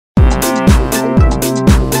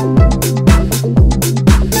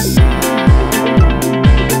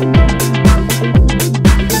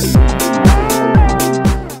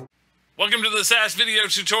last video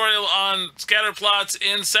tutorial on scatterplots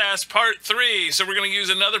in SAS part 3. So we're going to use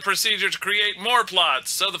another procedure to create more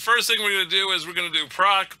plots. So the first thing we're going to do is we're going to do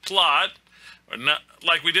PROC plot, or not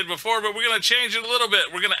like we did before, but we're going to change it a little bit.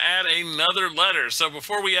 We're going to add another letter. So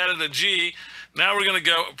before we added a G, now we're going to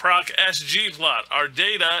go PROC SGPLOT. Our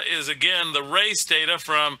data is again the race data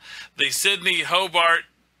from the Sydney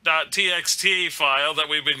Hobart.txt file that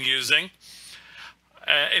we've been using.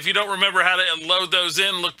 If you don't remember how to load those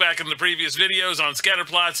in, look back in the previous videos on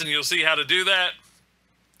scatterplots and you'll see how to do that.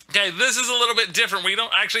 Okay, this is a little bit different. We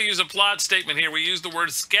don't actually use a plot statement here. We use the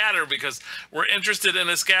word scatter because we're interested in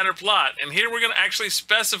a scatter plot. And here we're going to actually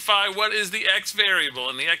specify what is the x variable.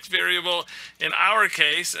 And the x variable in our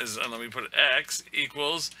case is, let me put it, x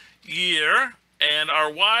equals year. And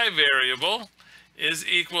our y variable is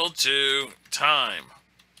equal to time.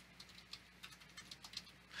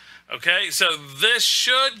 Okay, so this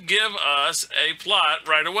should give us a plot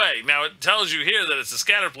right away. Now, it tells you here that it's a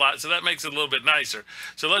scatter plot, so that makes it a little bit nicer.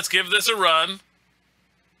 So let's give this a run.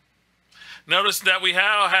 Notice that we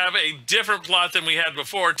now have a different plot than we had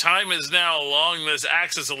before. Time is now along this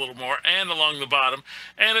axis a little more and along the bottom,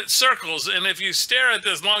 and it circles. And if you stare at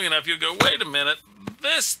this long enough, you'll go, wait a minute,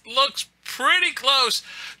 this looks pretty close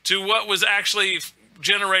to what was actually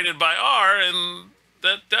generated by R, and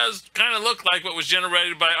that does kind of look like what was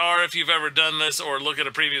generated by R if you've ever done this, or look at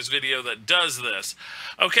a previous video that does this.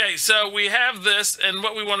 Okay, so we have this, and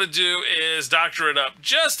what we want to do is doctor it up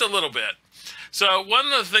just a little bit. So one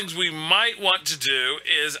of the things we might want to do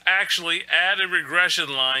is actually add a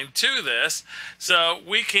regression line to this, so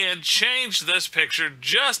we can change this picture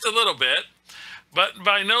just a little bit, but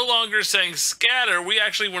by no longer saying scatter, we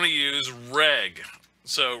actually want to use reg.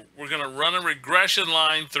 So we're going to run a regression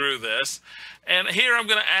line through this. And here I'm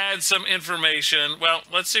going to add some information. Well,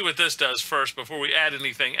 let's see what this does first before we add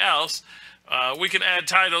anything else. We can add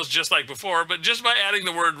titles just like before, but just by adding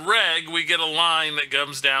the word reg, we get a line that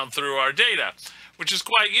comes down through our data, which is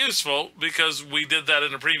quite useful because we did that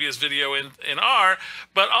in a previous video in R,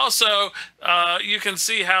 but also you can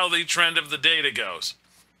see how the trend of the data goes.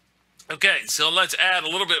 Okay, so let's add a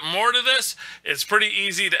little bit more to this. It's pretty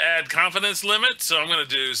easy to add confidence limits, so I'm going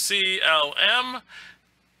to do CLM.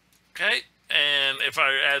 Okay. And if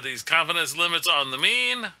I add these confidence limits on the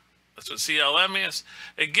mean, that's what CLM is,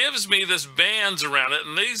 it gives me this bands around it,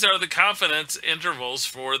 and these are the confidence intervals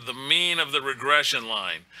for the mean of the regression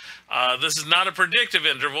line. This is not a predictive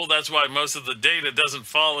interval. That's why most of the data doesn't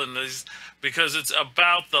fall in these, because it's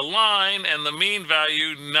about the line and the mean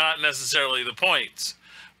value, not necessarily the points.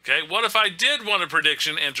 Okay, what if I did want a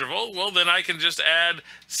prediction interval? Well, then I can just add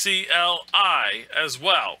CLI as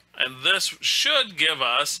well, and this should give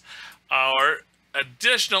us our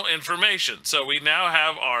additional information. So we now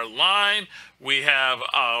have our line, we have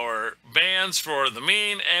our bands for the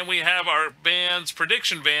mean, and we have our bands,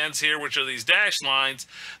 prediction bands here, which are these dashed lines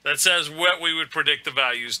that says what we would predict the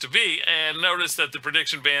values to be. And notice that the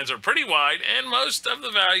prediction bands are pretty wide, and most of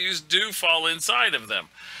the values do fall inside of them.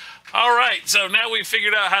 All right, so now we've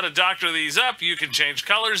figured out how to doctor these up. You can change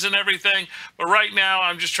colors and everything, but right now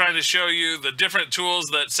I'm just trying to show you the different tools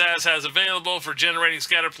that SAS has available for generating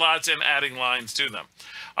scatter plots and adding lines to them.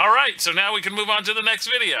 All right, so now we can move on to the next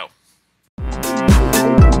video.